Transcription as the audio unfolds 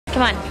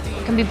Come on,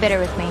 you can be bitter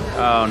with me.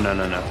 Oh, no,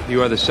 no, no.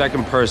 You are the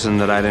second person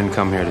that I didn't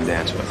come here to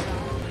dance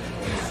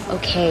with.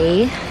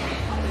 Okay.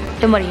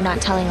 Then what are you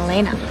not telling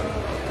Elena?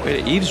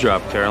 Way to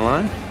eavesdrop,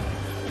 Caroline.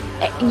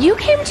 You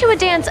came to a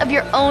dance of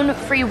your own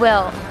free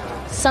will.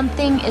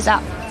 Something is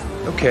up.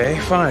 Okay,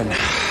 fine.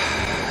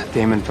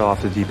 Damon fell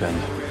off the deep end.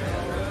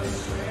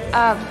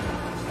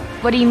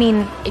 What do you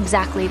mean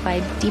exactly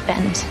by deep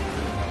end?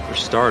 For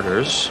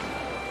starters,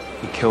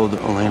 he killed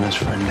Elena's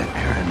friend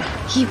Aaron.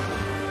 He...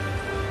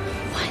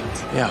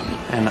 What? Yeah,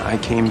 and I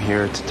came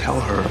here to tell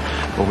her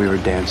while we were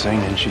dancing,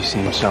 and she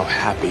seemed so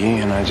happy,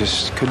 and I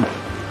just couldn't.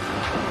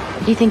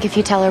 You think if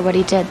you tell her what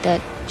he did,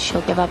 that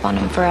she'll give up on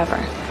him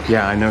forever?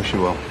 Yeah, I know she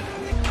will.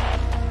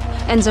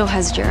 Enzo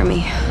has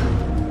Jeremy.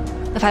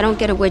 If I don't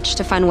get a witch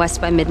to find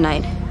West by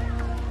midnight,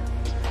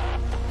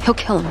 he'll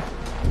kill him.